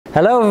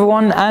Hello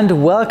everyone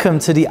and welcome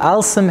to the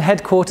ALSIM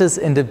headquarters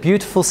in the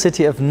beautiful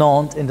city of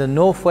Nantes in the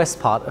northwest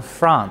part of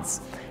France.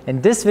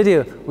 In this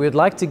video we would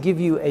like to give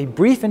you a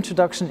brief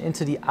introduction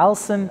into the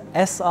ALSIM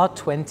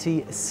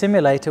SR20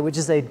 simulator, which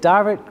is a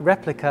direct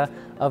replica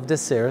of the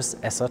Cirrus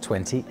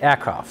SR20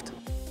 aircraft.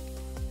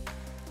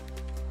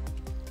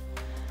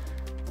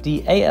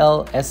 The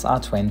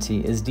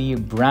ALSR20 is the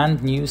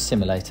brand new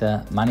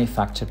simulator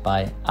manufactured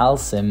by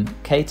ALSIM,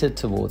 catered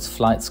towards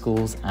flight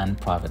schools and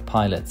private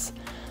pilots.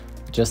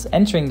 Just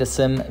entering the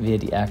sim via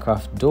the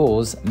aircraft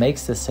doors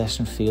makes the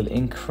session feel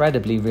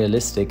incredibly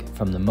realistic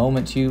from the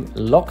moment you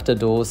lock the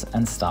doors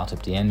and start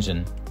up the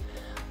engine.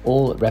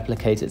 All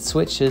replicated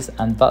switches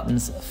and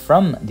buttons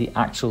from the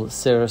actual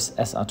Cirrus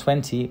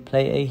SR20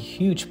 play a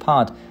huge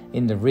part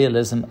in the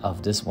realism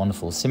of this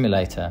wonderful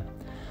simulator.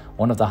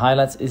 One of the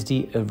highlights is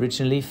the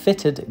originally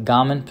fitted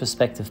Garmin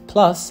Perspective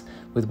Plus,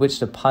 with which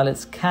the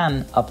pilots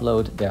can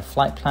upload their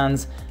flight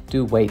plans,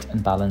 do weight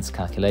and balance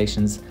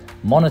calculations,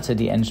 monitor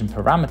the engine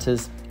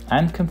parameters,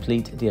 and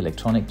complete the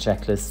electronic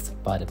checklists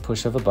by the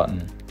push of a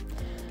button.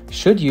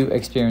 Should you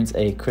experience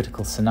a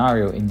critical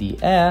scenario in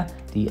the air,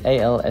 the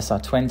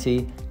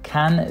ALSR20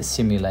 can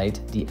simulate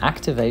the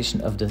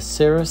activation of the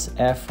Cirrus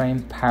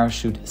airframe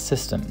parachute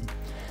system,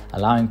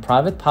 allowing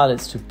private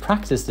pilots to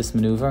practice this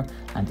maneuver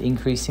and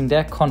increasing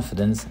their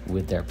confidence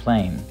with their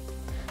plane.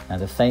 Now,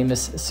 the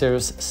famous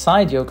Cirrus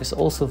side yoke is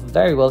also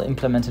very well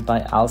implemented by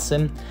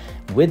ALSIM,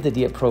 with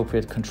the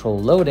appropriate control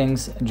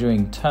loadings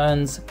during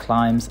turns,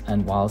 climbs,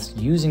 and whilst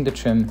using the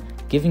trim,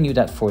 giving you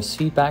that force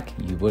feedback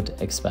you would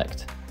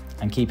expect.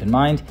 And keep in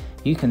mind,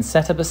 you can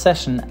set up a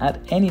session at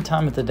any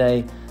time of the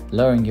day,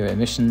 lowering your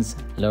emissions,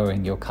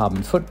 lowering your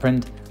carbon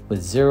footprint,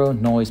 with zero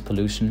noise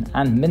pollution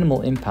and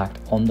minimal impact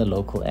on the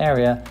local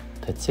area,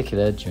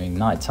 particularly during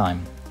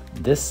nighttime.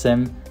 This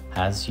sim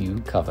has you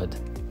covered.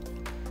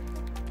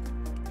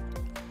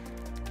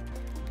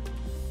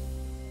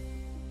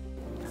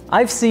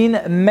 I've seen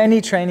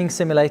many training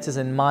simulators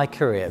in my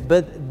career,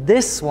 but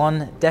this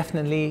one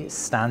definitely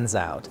stands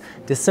out.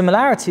 The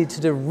similarity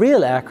to the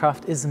real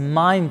aircraft is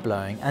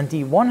mind-blowing, and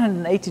the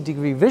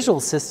 180-degree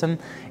visual system,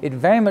 it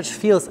very much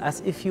feels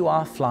as if you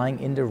are flying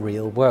in the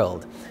real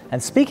world.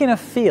 And speaking of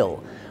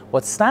feel,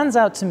 what stands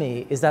out to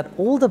me is that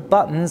all the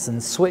buttons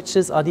and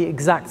switches are the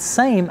exact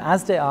same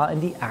as they are in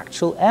the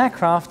actual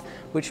aircraft,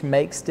 which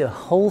makes the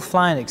whole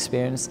flying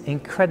experience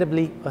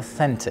incredibly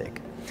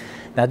authentic.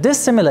 Now, this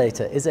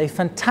simulator is a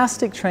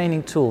fantastic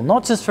training tool,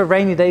 not just for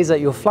rainy days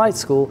at your flight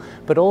school,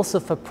 but also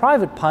for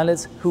private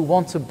pilots who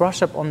want to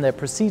brush up on their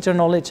procedure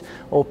knowledge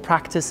or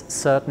practice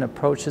certain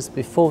approaches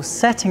before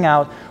setting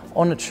out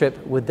on a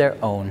trip with their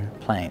own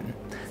plane.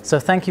 So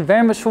thank you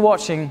very much for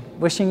watching.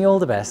 Wishing you all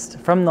the best.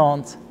 From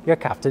Nantes, your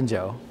Captain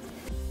Joe.